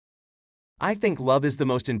I think love is the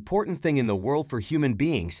most important thing in the world for human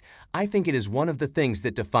beings. I think it is one of the things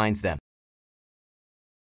that defines them.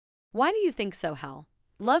 Why do you think so, Hal?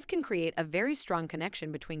 Love can create a very strong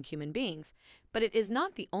connection between human beings, but it is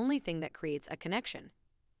not the only thing that creates a connection.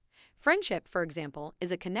 Friendship, for example,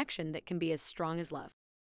 is a connection that can be as strong as love.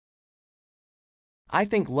 I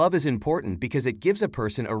think love is important because it gives a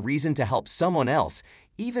person a reason to help someone else,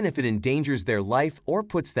 even if it endangers their life or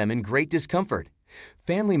puts them in great discomfort.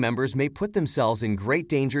 Family members may put themselves in great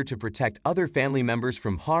danger to protect other family members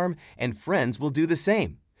from harm, and friends will do the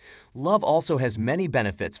same. Love also has many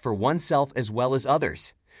benefits for oneself as well as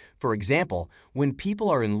others. For example, when people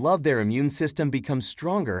are in love, their immune system becomes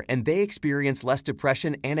stronger and they experience less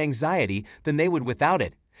depression and anxiety than they would without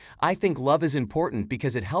it. I think love is important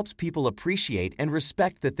because it helps people appreciate and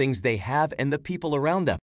respect the things they have and the people around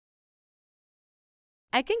them.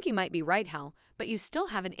 I think you might be right, Hal, but you still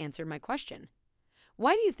haven't answered my question.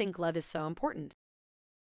 Why do you think love is so important?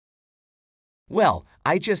 Well,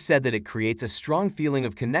 I just said that it creates a strong feeling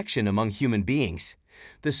of connection among human beings.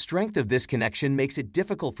 The strength of this connection makes it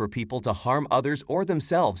difficult for people to harm others or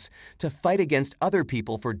themselves, to fight against other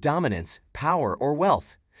people for dominance, power, or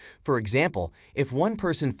wealth. For example, if one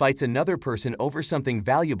person fights another person over something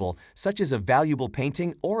valuable, such as a valuable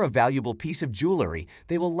painting or a valuable piece of jewelry,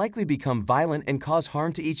 they will likely become violent and cause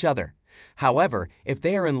harm to each other. However, if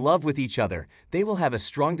they are in love with each other, they will have a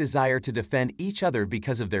strong desire to defend each other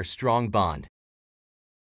because of their strong bond.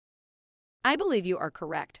 I believe you are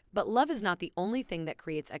correct, but love is not the only thing that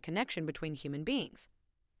creates a connection between human beings.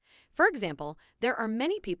 For example, there are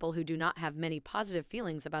many people who do not have many positive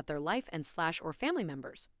feelings about their life and/or family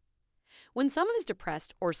members. When someone is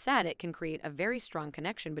depressed or sad, it can create a very strong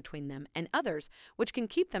connection between them and others, which can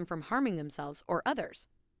keep them from harming themselves or others.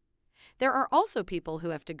 There are also people who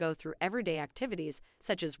have to go through everyday activities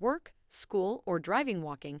such as work, school, or driving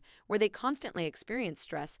walking, where they constantly experience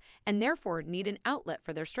stress and therefore need an outlet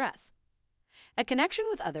for their stress. A connection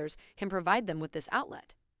with others can provide them with this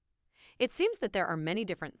outlet. It seems that there are many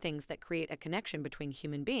different things that create a connection between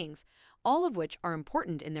human beings, all of which are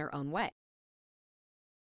important in their own way.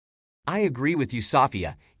 I agree with you,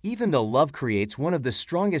 Safia. Even though love creates one of the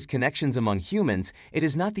strongest connections among humans, it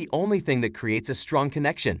is not the only thing that creates a strong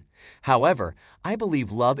connection. However, I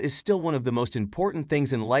believe love is still one of the most important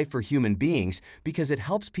things in life for human beings because it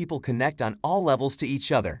helps people connect on all levels to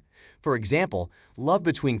each other. For example, love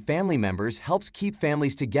between family members helps keep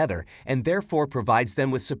families together and therefore provides them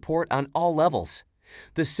with support on all levels.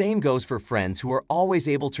 The same goes for friends who are always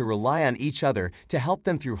able to rely on each other to help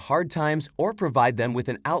them through hard times or provide them with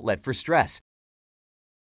an outlet for stress.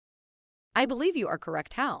 I believe you are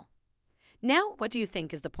correct, Hal. Now, what do you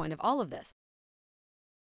think is the point of all of this?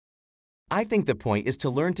 I think the point is to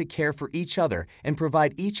learn to care for each other and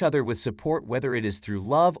provide each other with support, whether it is through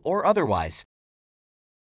love or otherwise.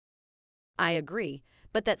 I agree,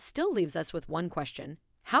 but that still leaves us with one question.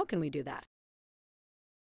 How can we do that?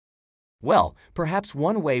 Well, perhaps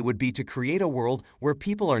one way would be to create a world where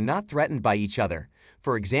people are not threatened by each other.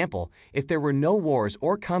 For example, if there were no wars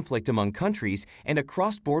or conflict among countries and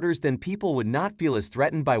across borders, then people would not feel as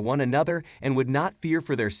threatened by one another and would not fear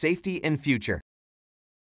for their safety and future.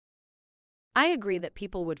 I agree that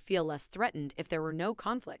people would feel less threatened if there were no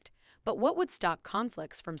conflict, but what would stop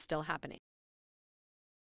conflicts from still happening?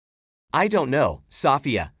 I don't know,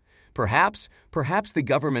 Safia. Perhaps the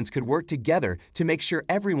governments could work together to make sure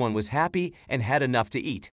everyone was happy and had enough to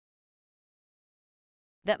eat.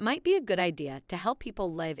 That might be a good idea to help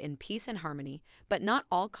people live in peace and harmony, but not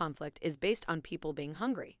all conflict is based on people being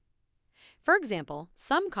hungry. For example,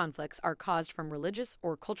 some conflicts are caused from religious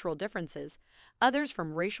or cultural differences, others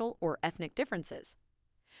from racial or ethnic differences.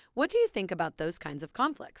 What do you think about those kinds of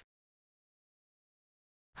conflicts?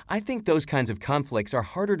 I think those kinds of conflicts are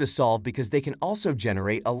harder to solve because they can also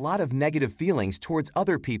generate a lot of negative feelings towards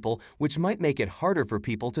other people, which might make it harder for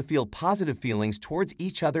people to feel positive feelings towards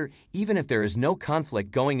each other even if there is no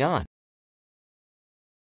conflict going on.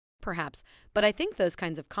 Perhaps, but I think those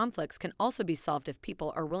kinds of conflicts can also be solved if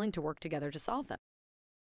people are willing to work together to solve them.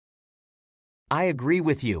 I agree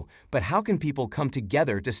with you, but how can people come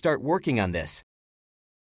together to start working on this?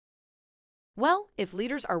 Well, if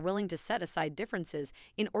leaders are willing to set aside differences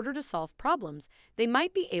in order to solve problems, they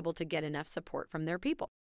might be able to get enough support from their people.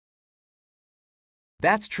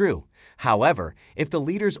 That's true. However, if the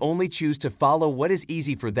leaders only choose to follow what is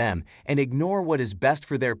easy for them and ignore what is best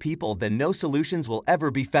for their people, then no solutions will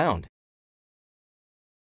ever be found.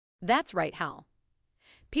 That's right, Hal.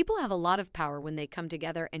 People have a lot of power when they come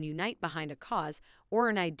together and unite behind a cause or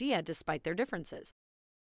an idea despite their differences.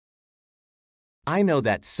 I know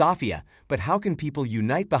that, Safia, but how can people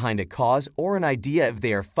unite behind a cause or an idea if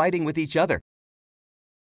they are fighting with each other?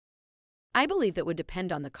 I believe that would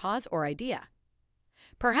depend on the cause or idea.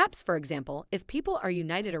 Perhaps, for example, if people are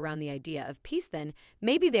united around the idea of peace, then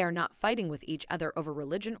maybe they are not fighting with each other over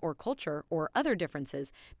religion or culture or other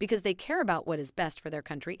differences because they care about what is best for their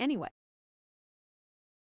country anyway.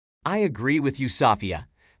 I agree with you, Safia.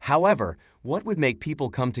 However, what would make people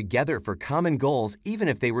come together for common goals even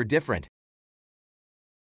if they were different?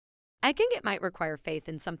 I think it might require faith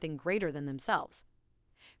in something greater than themselves.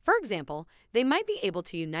 For example, they might be able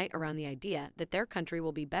to unite around the idea that their country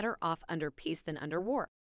will be better off under peace than under war.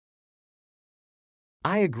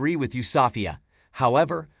 I agree with you, Safia.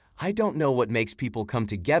 However, I don't know what makes people come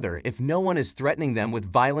together if no one is threatening them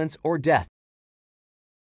with violence or death.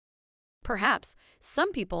 Perhaps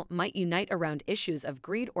some people might unite around issues of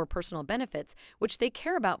greed or personal benefits which they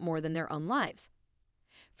care about more than their own lives.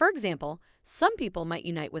 For example, some people might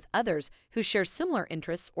unite with others who share similar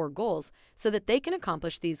interests or goals so that they can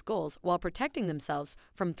accomplish these goals while protecting themselves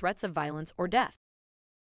from threats of violence or death.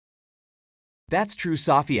 That's true,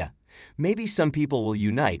 Safia. Maybe some people will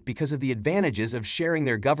unite because of the advantages of sharing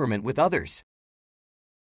their government with others.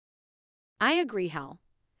 I agree, Hal.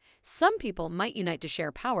 Some people might unite to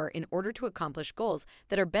share power in order to accomplish goals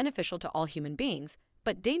that are beneficial to all human beings,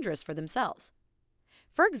 but dangerous for themselves.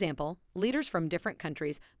 For example, leaders from different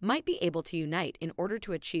countries might be able to unite in order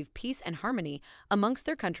to achieve peace and harmony amongst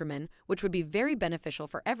their countrymen, which would be very beneficial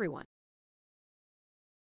for everyone.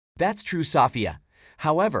 That's true, Safia.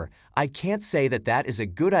 However, I can't say that that is a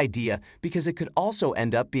good idea because it could also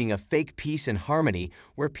end up being a fake peace and harmony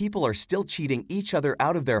where people are still cheating each other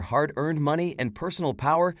out of their hard-earned money and personal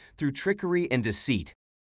power through trickery and deceit.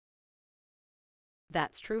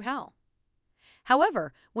 That's true, Hal.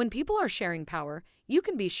 However, when people are sharing power, you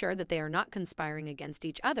can be sure that they are not conspiring against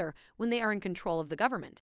each other when they are in control of the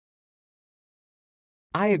government.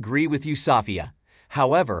 I agree with you, Safia.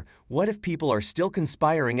 However, what if people are still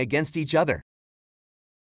conspiring against each other?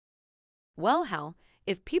 Well, Hal,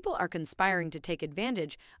 if people are conspiring to take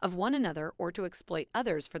advantage of one another or to exploit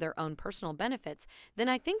others for their own personal benefits, then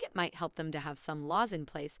I think it might help them to have some laws in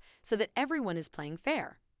place so that everyone is playing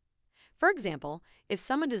fair. For example, if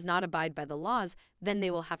someone does not abide by the laws, then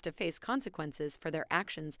they will have to face consequences for their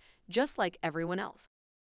actions just like everyone else.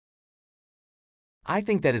 I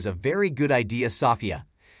think that is a very good idea, Safia.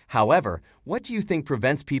 However, what do you think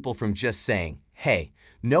prevents people from just saying, "Hey,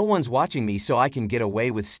 no one's watching me so I can get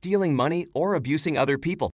away with stealing money or abusing other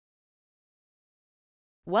people"?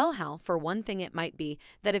 Well, Hal, for one thing it might be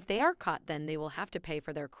that if they are caught, then they will have to pay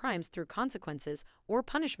for their crimes through consequences or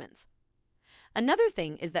punishments. Another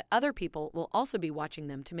thing is that other people will also be watching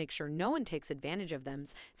them to make sure no one takes advantage of them,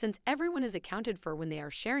 since everyone is accounted for when they are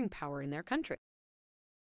sharing power in their country.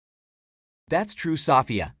 That's true,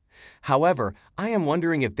 Safia. However, I am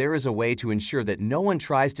wondering if there is a way to ensure that no one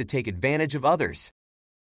tries to take advantage of others.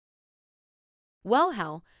 Well,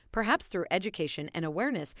 Hal, perhaps through education and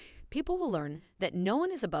awareness, people will learn that no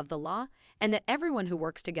one is above the law and that everyone who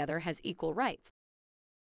works together has equal rights.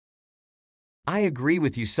 I agree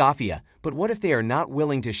with you, Safia, but what if they are not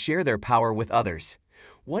willing to share their power with others?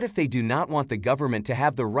 What if they do not want the government to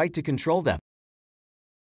have the right to control them?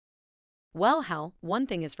 Well, Hal, one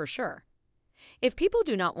thing is for sure. If people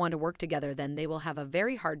do not want to work together, then they will have a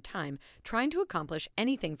very hard time trying to accomplish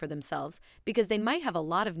anything for themselves because they might have a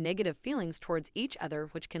lot of negative feelings towards each other,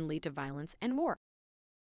 which can lead to violence and war.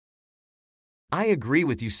 I agree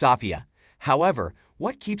with you, Safia. However,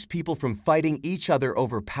 what keeps people from fighting each other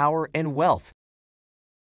over power and wealth?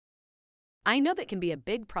 I know that can be a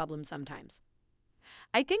big problem sometimes.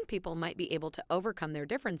 I think people might be able to overcome their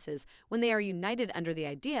differences when they are united under the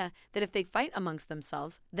idea that if they fight amongst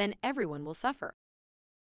themselves, then everyone will suffer.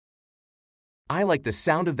 I like the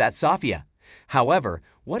sound of that, Safia. However,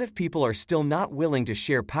 what if people are still not willing to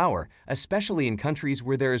share power, especially in countries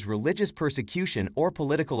where there is religious persecution or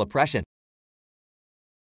political oppression?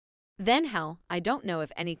 Then, Hal, I don't know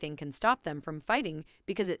if anything can stop them from fighting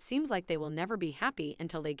because it seems like they will never be happy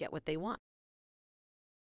until they get what they want.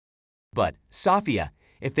 But, Safia,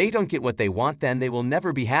 if they don't get what they want, then they will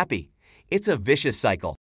never be happy. It's a vicious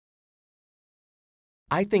cycle.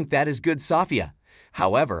 I think that is good, Safia.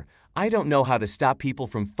 However, I don't know how to stop people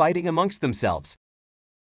from fighting amongst themselves.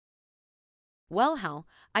 Well, Hal,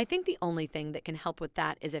 I think the only thing that can help with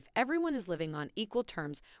that is if everyone is living on equal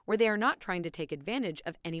terms where they are not trying to take advantage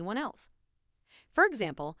of anyone else. For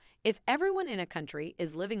example, if everyone in a country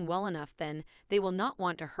is living well enough, then they will not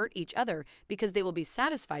want to hurt each other because they will be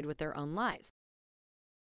satisfied with their own lives.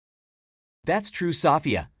 That's true,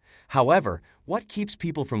 Safia. However, what keeps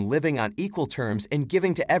people from living on equal terms and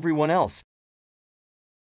giving to everyone else?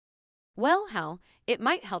 Well, Hal, it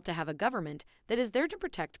might help to have a government that is there to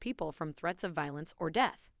protect people from threats of violence or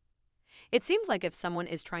death. It seems like if someone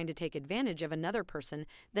is trying to take advantage of another person,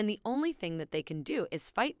 then the only thing that they can do is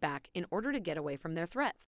fight back in order to get away from their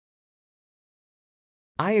threats.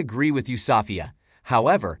 I agree with you, Safia.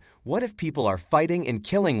 However, what if people are fighting and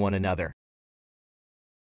killing one another?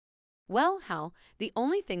 Well, Hal, the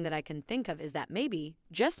only thing that I can think of is that maybe,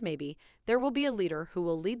 just maybe, there will be a leader who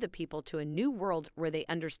will lead the people to a new world where they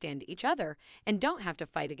understand each other and don't have to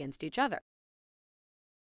fight against each other.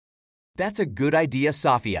 That's a good idea,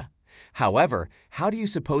 Safia. However, how do you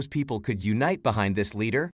suppose people could unite behind this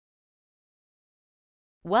leader?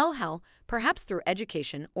 Well, Hal, perhaps through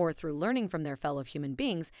education or through learning from their fellow human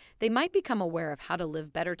beings, they might become aware of how to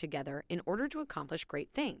live better together in order to accomplish great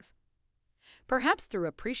things. Perhaps through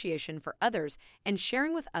appreciation for others and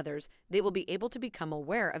sharing with others, they will be able to become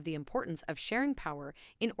aware of the importance of sharing power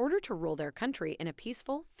in order to rule their country in a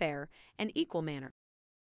peaceful, fair, and equal manner.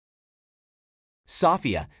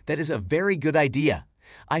 Safia, that is a very good idea.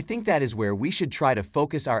 I think that is where we should try to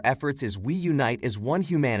focus our efforts as we unite as one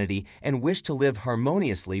humanity and wish to live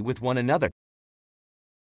harmoniously with one another.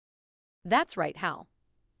 That's right, Hal.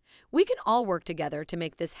 We can all work together to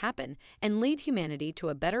make this happen and lead humanity to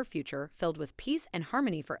a better future filled with peace and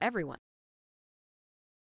harmony for everyone.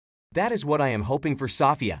 That is what I am hoping for,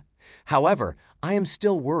 Safia. However, I am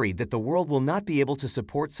still worried that the world will not be able to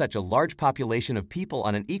support such a large population of people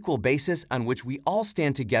on an equal basis on which we all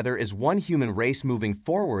stand together as one human race moving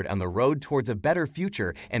forward on the road towards a better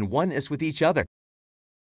future and oneness with each other.